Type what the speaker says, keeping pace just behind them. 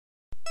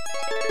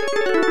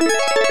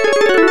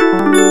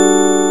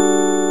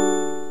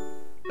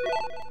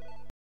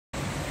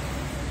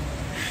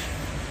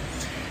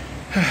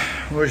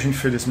Hoje,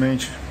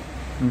 infelizmente,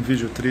 um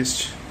vídeo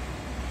triste.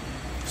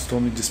 Estou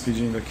me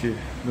despedindo aqui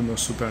do meu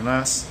Super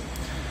NES,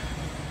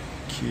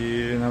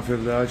 que na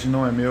verdade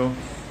não é meu.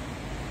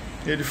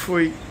 Ele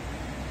foi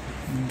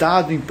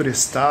dado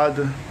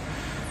emprestado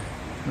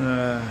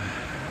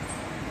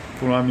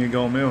por um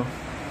amigão meu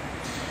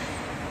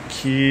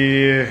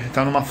que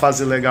está numa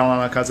fase legal lá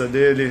na casa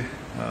dele.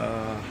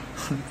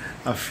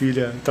 A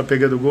filha está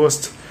pegando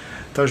gosto,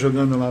 está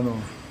jogando lá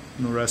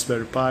no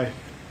Raspberry Pi,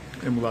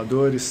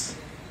 emuladores,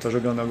 está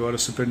jogando agora o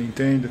Super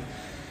Nintendo.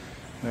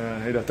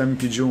 Ele até me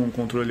pediu um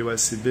controle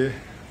USB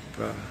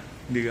para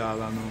ligar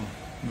lá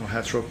no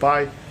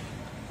RetroPie.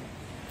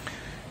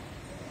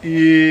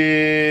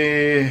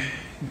 E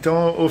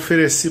então eu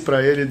ofereci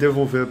para ele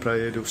devolver para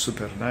ele o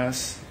Super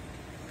NES,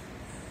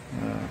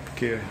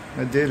 porque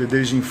é dele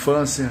desde a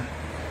infância.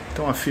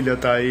 Então a filha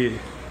está aí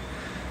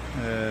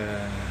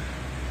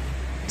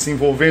se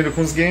envolvendo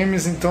com os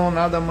games, então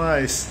nada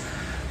mais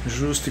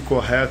justo e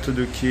correto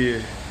do que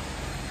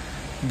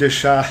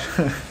deixar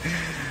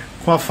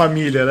com a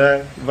família,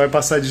 né? Vai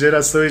passar de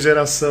geração em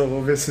geração.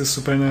 Vamos ver se o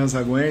Super NES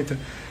aguenta,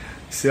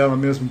 se ela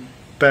mesmo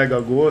pega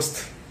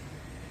gosto.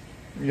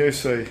 E é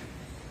isso aí.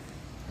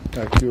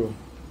 Tá aqui o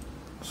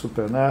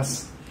Super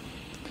NES,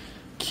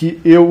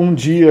 que um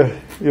dia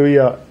eu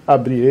ia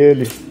abrir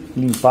ele,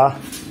 limpar.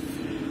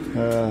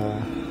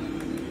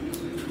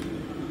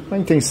 A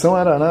intenção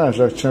era, né,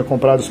 já tinha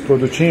comprado os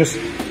produtinhos,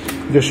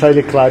 deixar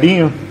ele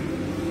clarinho,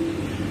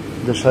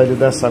 deixar ele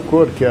dessa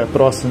cor, que é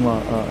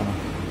próxima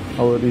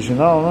ao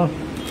original, né,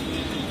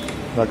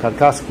 da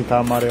carcaça, que está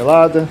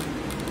amarelada,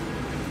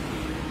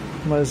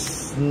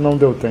 mas não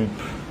deu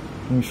tempo,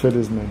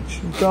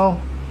 infelizmente.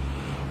 Então,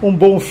 um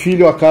bom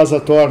filho a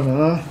casa torna,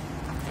 né?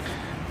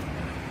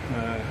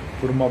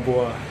 Por uma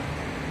boa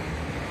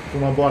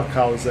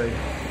causa aí.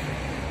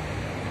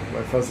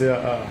 Vai fazer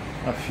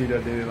a filha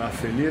dele lá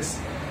feliz.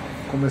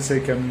 Como eu sei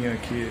que a minha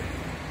aqui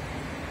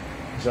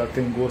já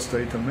tem gosto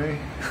aí também.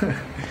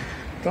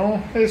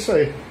 Então é isso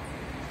aí.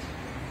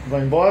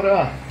 Vai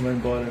embora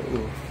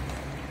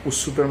o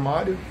Super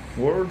Mario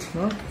World,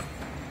 né?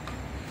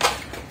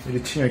 Ele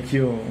tinha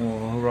aqui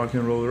o Rock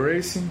and Roll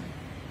Racing.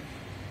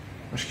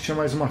 Acho que tinha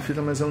mais uma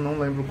fita, mas eu não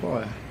lembro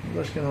qual é.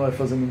 Mas acho que não vai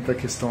fazer muita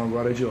questão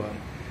agora de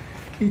hora.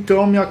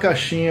 Então minha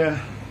caixinha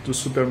do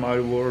Super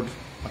Mario World,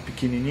 a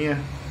pequenininha,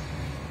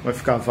 vai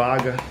ficar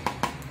vaga.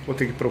 Vou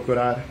ter que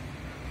procurar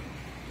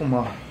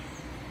uma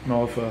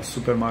nova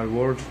Super Mario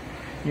World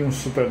e um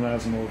Super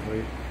NES novo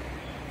aí,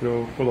 para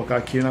eu colocar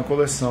aqui na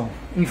coleção.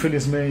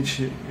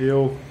 Infelizmente,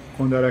 eu,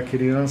 quando era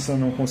criança,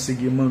 não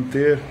consegui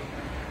manter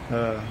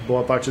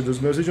boa parte dos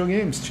meus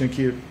videogames. Tinha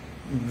que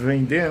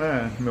vender,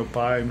 né?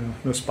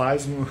 Meus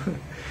pais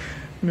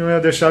não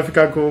ia deixar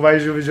ficar com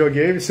mais de um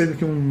videogame, sendo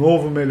que um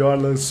novo melhor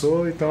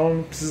lançou, então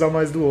não precisa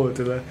mais do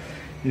outro, né?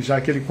 E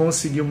já que ele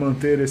conseguiu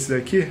manter esse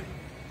daqui,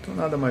 então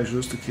nada mais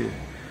justo que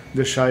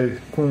deixar ele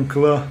com um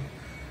clã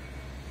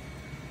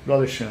do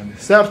Alexandre,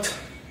 certo?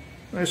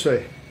 É isso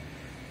aí.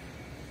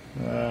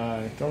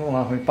 Então vamos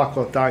lá, vou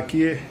empacotar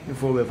aqui e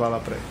vou levar lá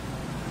para ele.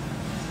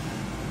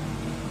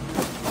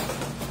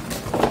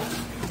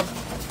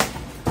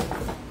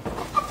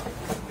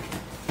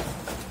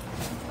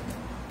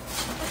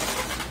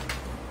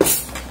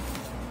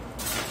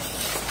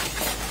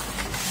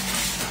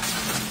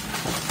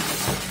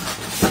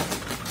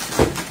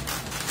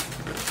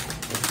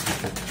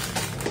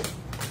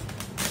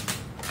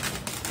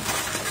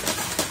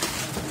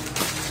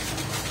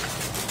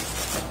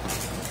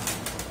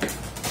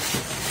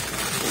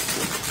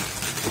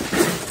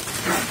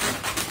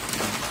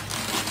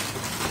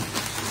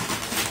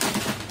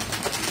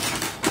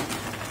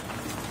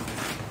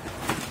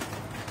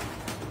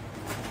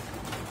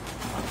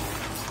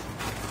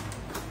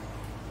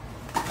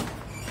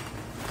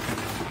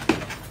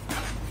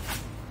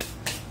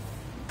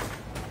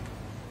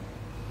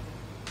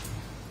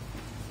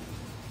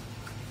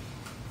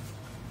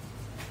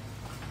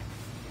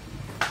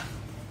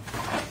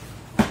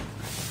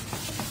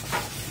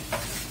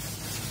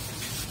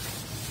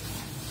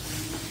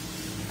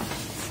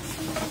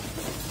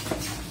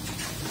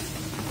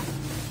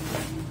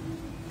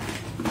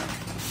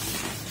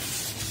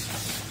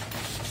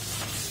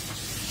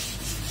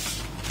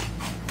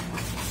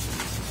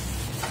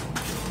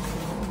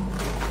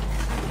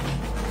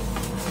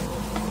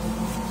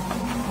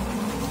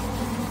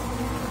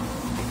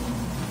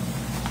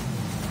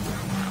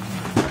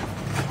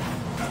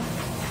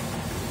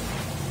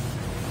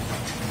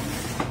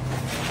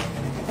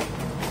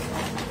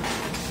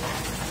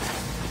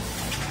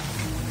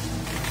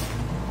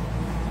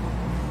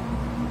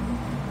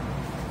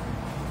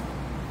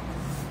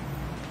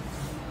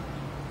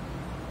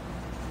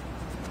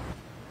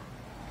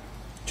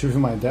 Tive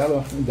uma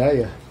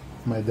ideia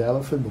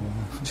foi bom,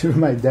 né? Tive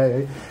uma ideia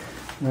aí.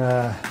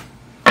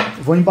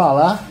 Vou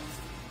embalar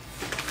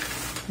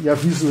e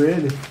aviso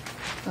ele,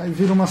 aí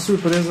vira uma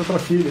surpresa para a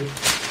filha,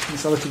 como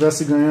se ela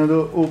estivesse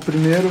ganhando o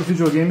primeiro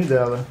videogame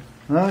dela.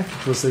 O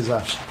que vocês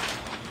acham?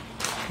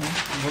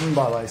 Vamos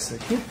embalar isso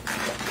aqui.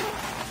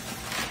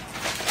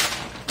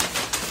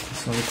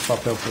 Esse é o único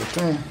papel que eu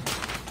tenho.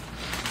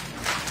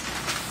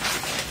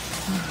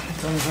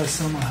 Então vai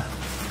ser uma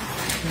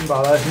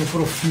embalagem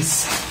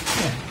profissa.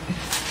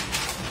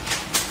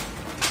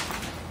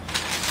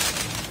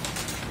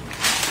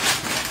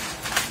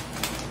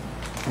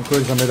 Uma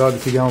coisa melhor do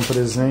que ganhar um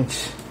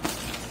presente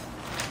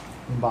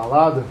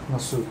embalado, uma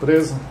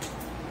surpresa.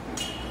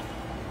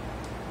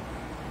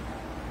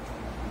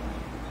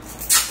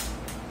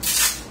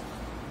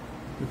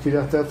 Eu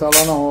queria até estar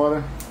lá na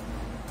hora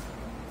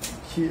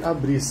que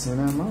abrisse,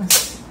 né?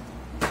 Mas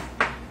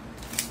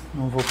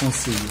não vou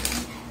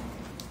conseguir.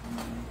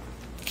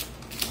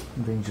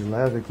 Bem de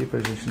leve aqui pra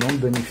gente não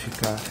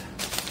danificar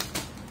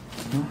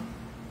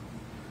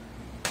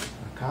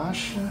a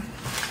caixa.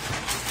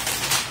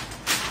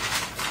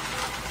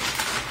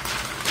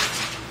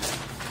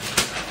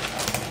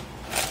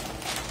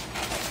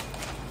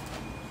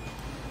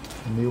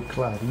 Meio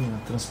clarinho,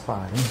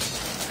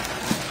 transparente.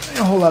 Vou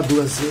enrolar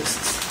 2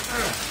 vezes.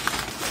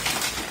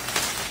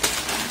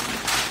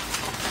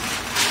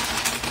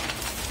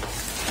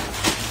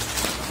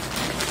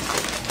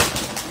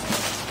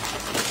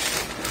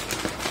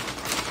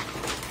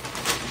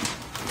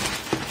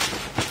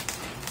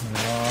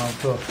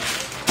 Pronto.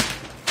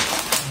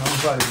 Não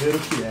vai ver o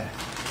que é.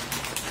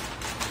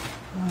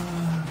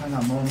 Vai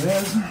na mão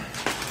mesmo.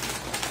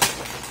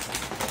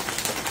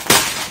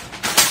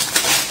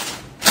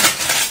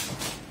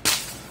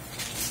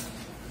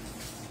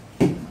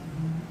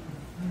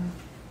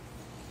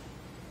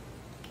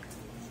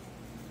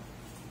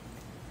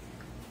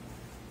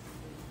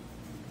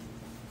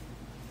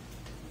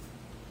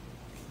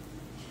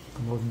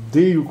 Eu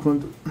odeio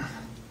quando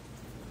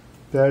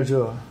perde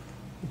o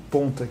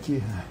ponto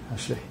aqui.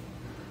 Achei.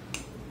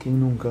 Quem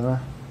nunca,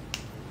 né?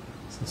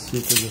 Essas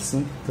fitas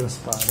assim,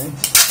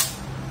 transparentes.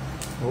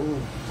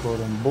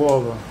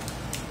 Corambola.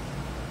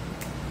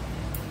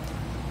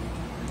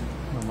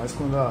 Não, mas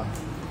quando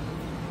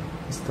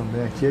isso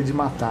também aqui é de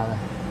matar, né?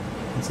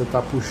 Quando você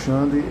tá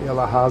puxando e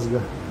ela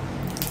rasga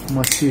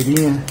uma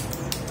tirinha.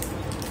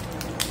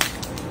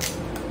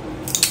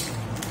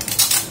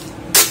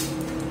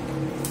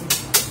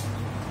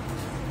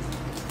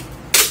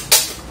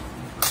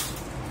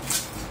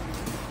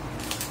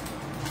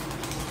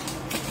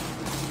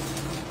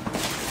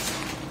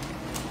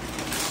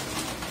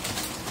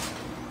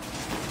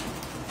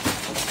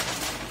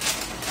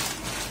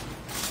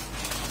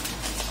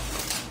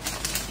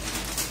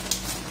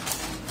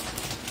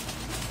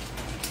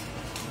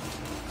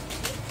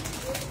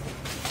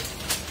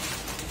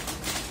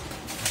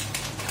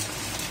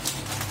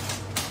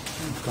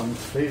 Ficar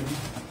muito feio, né?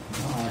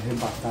 Dá uma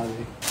arrebatada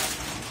aí,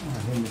 uma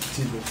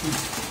arremetida aqui.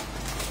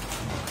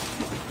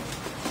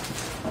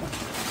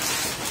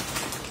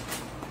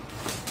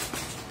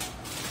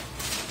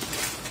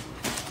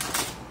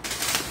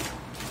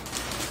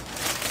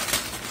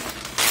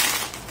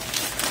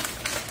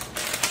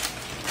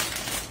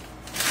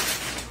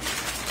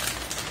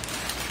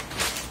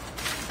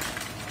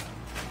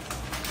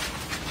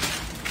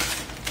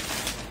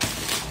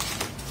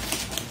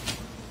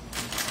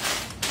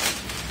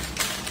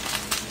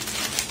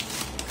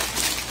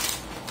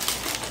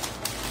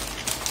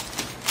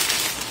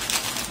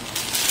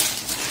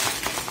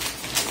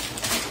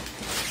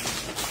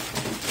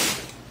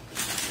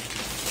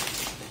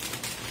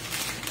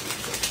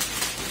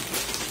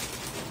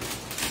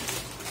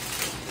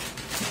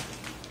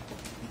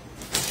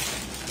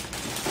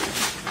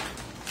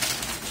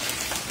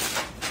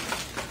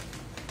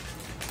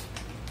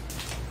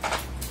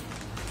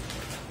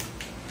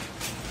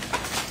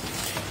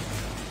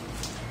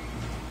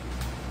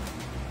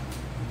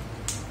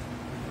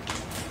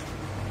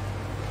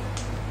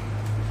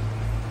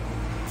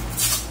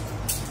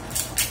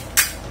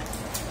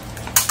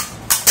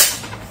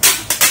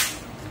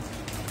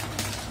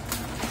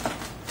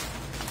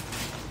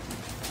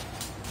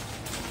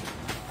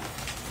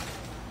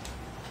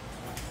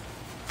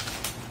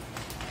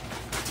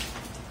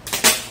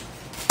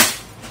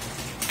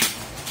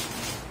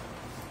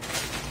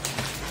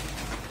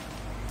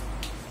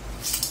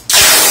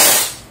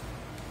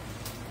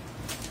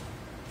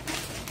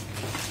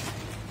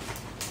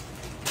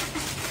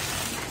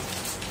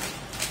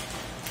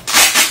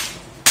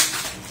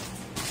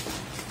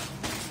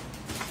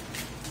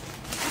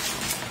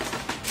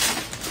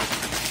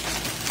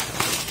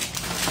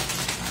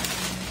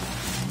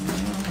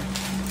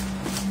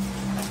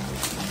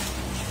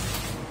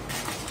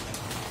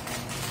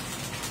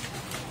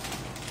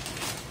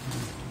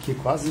 Que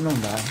quase não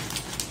dá.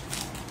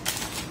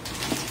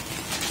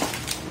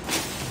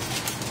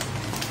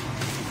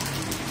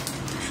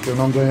 Acho que eu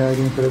não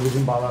ganharia emprego de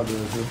embalador,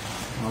 viu?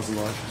 Nas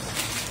lojas.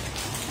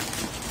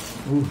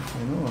 No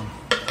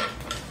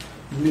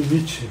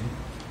limite.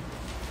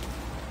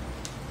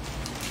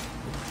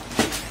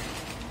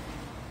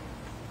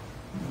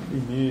 No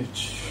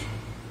limite.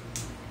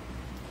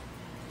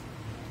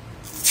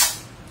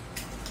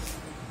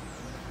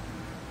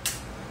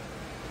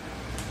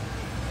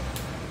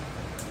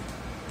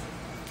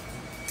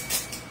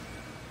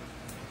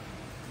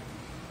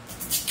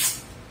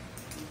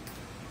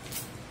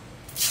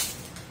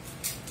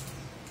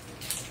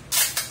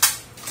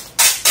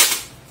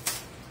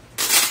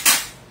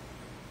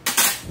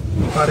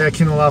 Parei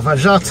aqui no Lava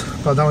Jato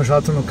para dar um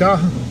jato no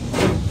carro.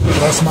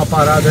 Próxima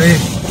parada aí,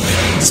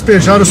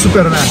 despejar o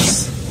Super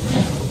NES.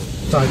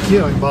 Tá aqui,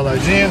 ó,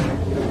 embaladinha.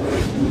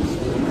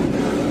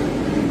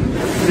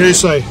 E é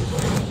isso aí.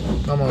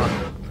 Vamos lá.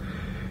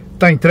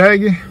 Tá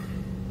entregue.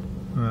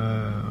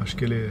 Acho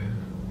que ele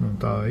não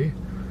tá aí.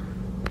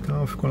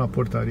 Então ficou na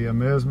portaria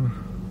mesmo.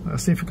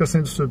 Assim fica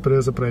sendo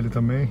surpresa para ele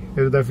também.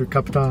 Ele deve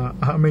captar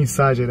a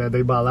mensagem, né, da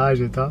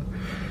embalagem e tal.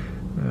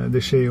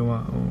 Deixei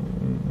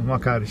uma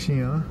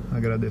cartinha lá,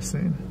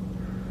 agradecendo.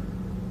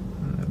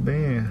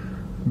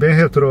 Bem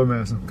retrô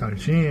mesmo.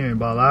 Cartinha,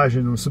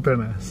 embalagem no Super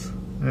NES.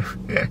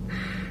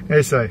 É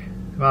isso aí.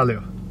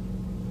 Valeu.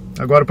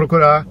 Agora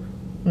procurar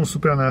um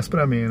Super NES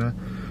pra mim, né?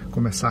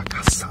 Começar a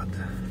caçada.